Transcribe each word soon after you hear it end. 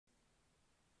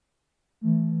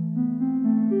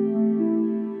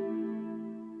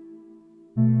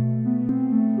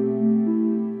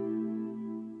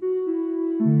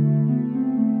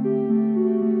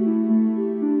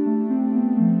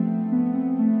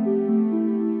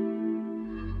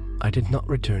I did not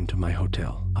return to my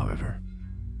hotel, however.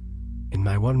 In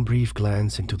my one brief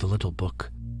glance into the little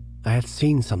book, I had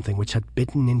seen something which had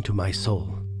bitten into my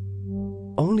soul.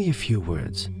 Only a few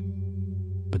words,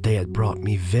 but they had brought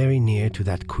me very near to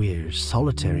that queer,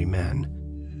 solitary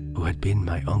man who had been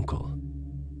my uncle.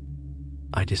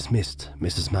 I dismissed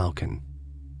Mrs. Malkin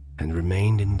and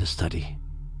remained in the study.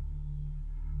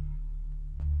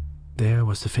 There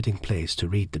was the fitting place to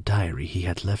read the diary he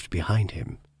had left behind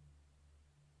him.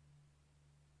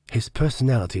 His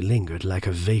personality lingered like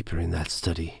a vapor in that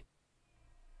study.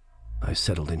 I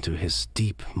settled into his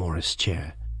deep Morris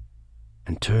chair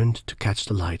and turned to catch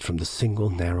the light from the single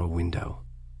narrow window,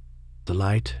 the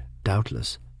light,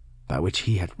 doubtless, by which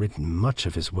he had written much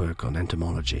of his work on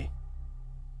entomology.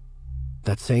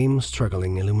 That same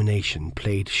struggling illumination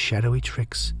played shadowy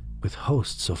tricks with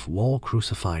hosts of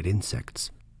wall-crucified insects,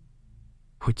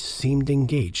 which seemed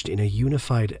engaged in a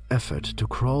unified effort to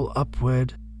crawl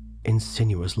upward in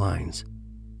sinuous lines.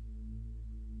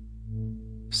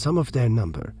 Some of their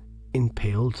number,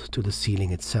 impaled to the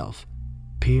ceiling itself,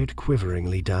 peered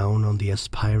quiveringly down on the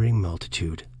aspiring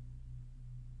multitude.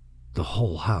 The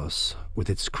whole house, with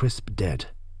its crisp dead,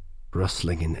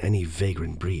 rustling in any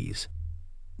vagrant breeze,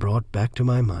 brought back to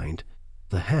my mind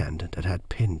the hand that had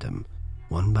pinned them,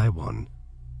 one by one,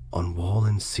 on wall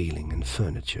and ceiling and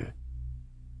furniture.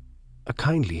 A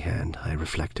kindly hand, I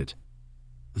reflected,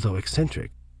 though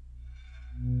eccentric.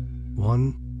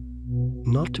 One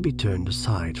not to be turned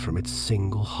aside from its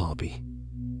single hobby.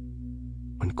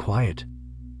 When quiet,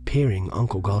 peering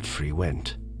Uncle Godfrey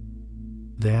went,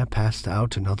 there passed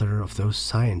out another of those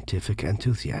scientific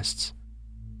enthusiasts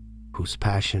whose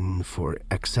passion for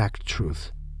exact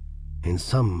truth in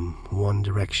some one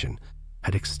direction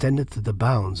had extended to the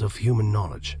bounds of human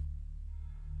knowledge.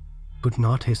 Could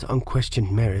not his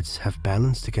unquestioned merits have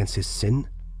balanced against his sin?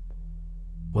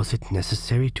 Was it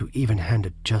necessary to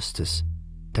even-handed justice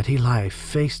that he lie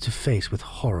face to face with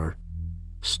horror,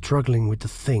 struggling with the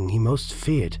thing he most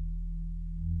feared?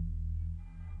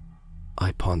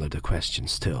 I pondered the question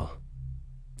still,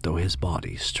 though his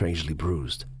body, strangely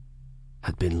bruised,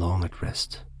 had been long at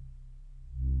rest.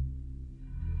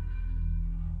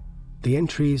 The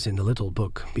entries in the little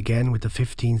book began with the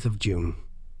 15th of June.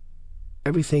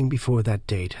 Everything before that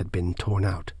date had been torn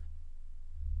out.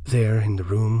 There, in the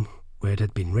room where it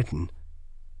had been written,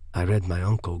 I read my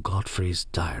Uncle Godfrey's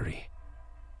diary.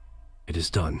 It is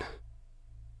done.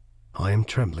 I am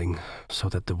trembling so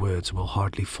that the words will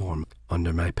hardly form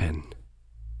under my pen.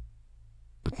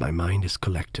 But my mind is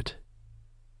collected.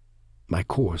 My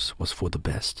course was for the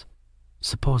best.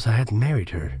 Suppose I had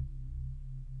married her.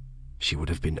 She would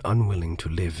have been unwilling to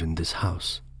live in this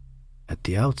house. At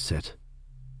the outset,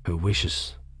 her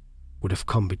wishes would have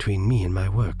come between me and my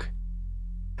work,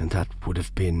 and that would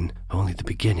have been only the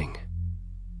beginning.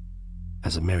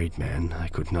 As a married man, I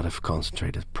could not have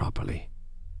concentrated properly.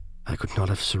 I could not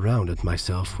have surrounded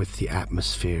myself with the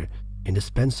atmosphere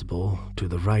indispensable to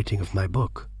the writing of my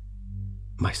book.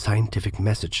 My scientific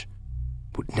message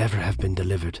would never have been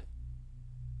delivered.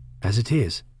 As it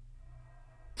is,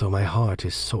 though my heart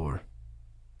is sore,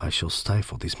 I shall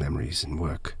stifle these memories in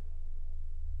work.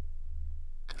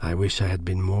 I wish I had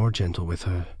been more gentle with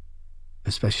her,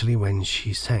 especially when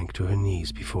she sank to her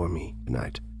knees before me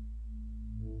tonight.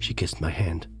 She kissed my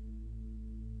hand.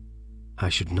 I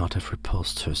should not have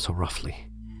repulsed her so roughly.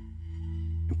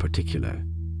 In particular,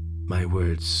 my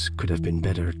words could have been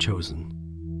better chosen.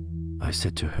 I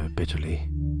said to her bitterly,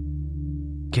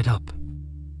 "Get up,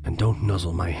 and don't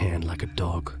nuzzle my hand like a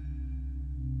dog."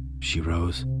 She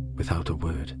rose without a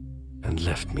word and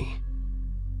left me.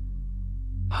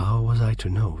 How was I to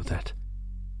know that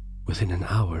within an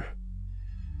hour?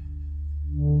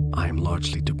 I am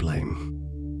largely to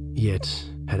blame. Yet,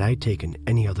 had I taken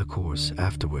any other course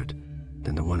afterward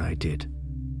than the one I did,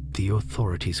 the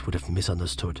authorities would have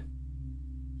misunderstood.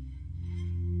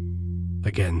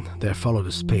 Again, there followed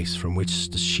a space from which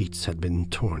the sheets had been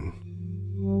torn.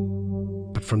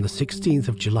 But from the 16th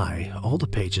of July, all the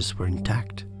pages were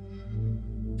intact.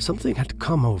 Something had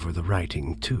come over the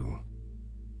writing, too.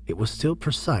 It was still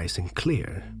precise and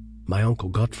clear, my Uncle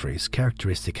Godfrey's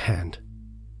characteristic hand,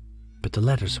 but the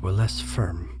letters were less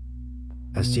firm.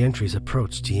 As the entries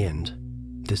approached the end,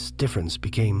 this difference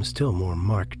became still more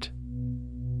marked.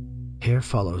 Here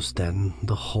follows, then,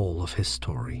 the whole of his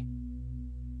story,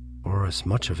 or as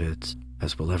much of it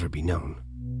as will ever be known.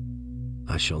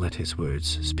 I shall let his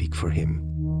words speak for him,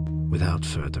 without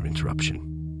further interruption.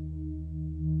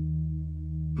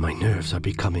 My nerves are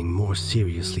becoming more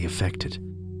seriously affected.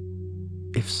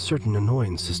 If certain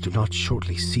annoyances do not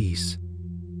shortly cease,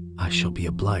 I shall be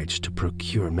obliged to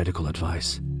procure medical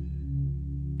advice.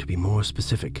 To be more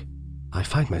specific, I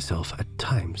find myself at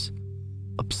times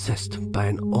obsessed by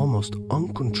an almost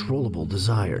uncontrollable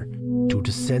desire to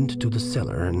descend to the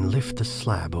cellar and lift the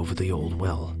slab over the old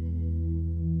well.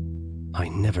 I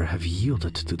never have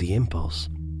yielded to the impulse,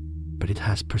 but it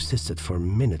has persisted for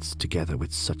minutes together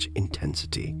with such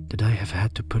intensity that I have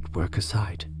had to put work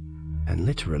aside and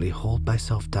literally hold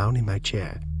myself down in my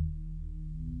chair.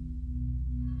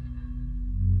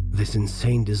 This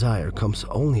insane desire comes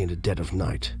only in the dead of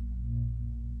night,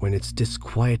 when its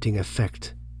disquieting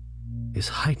effect is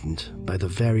heightened by the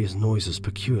various noises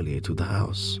peculiar to the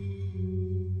house.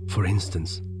 For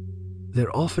instance,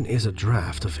 there often is a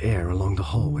draft of air along the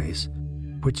hallways,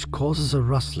 which causes a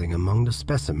rustling among the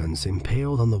specimens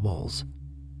impaled on the walls.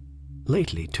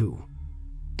 Lately, too,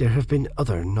 there have been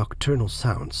other nocturnal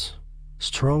sounds,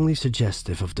 strongly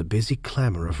suggestive of the busy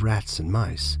clamor of rats and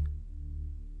mice.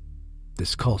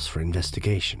 This calls for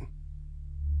investigation.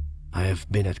 I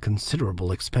have been at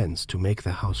considerable expense to make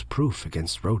the house proof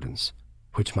against rodents,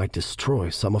 which might destroy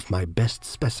some of my best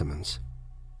specimens.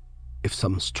 If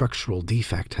some structural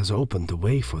defect has opened the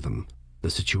way for them, the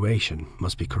situation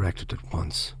must be corrected at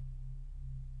once.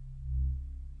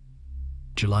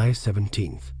 July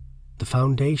 17th. The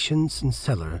foundations and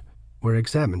cellar were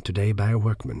examined today by a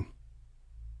workman.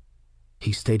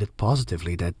 He stated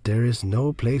positively that there is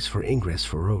no place for ingress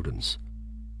for rodents.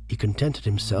 He contented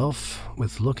himself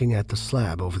with looking at the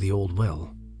slab over the old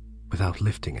well, without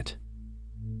lifting it.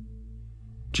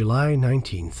 July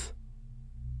 19th.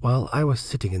 While I was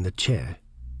sitting in the chair,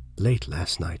 late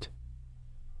last night,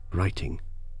 writing,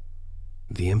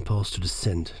 the impulse to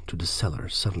descend to the cellar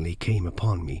suddenly came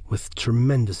upon me with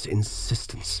tremendous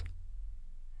insistence.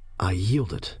 I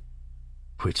yielded,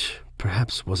 which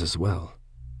perhaps was as well.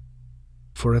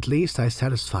 For at least I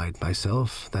satisfied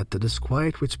myself that the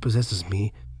disquiet which possesses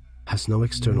me has no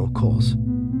external cause,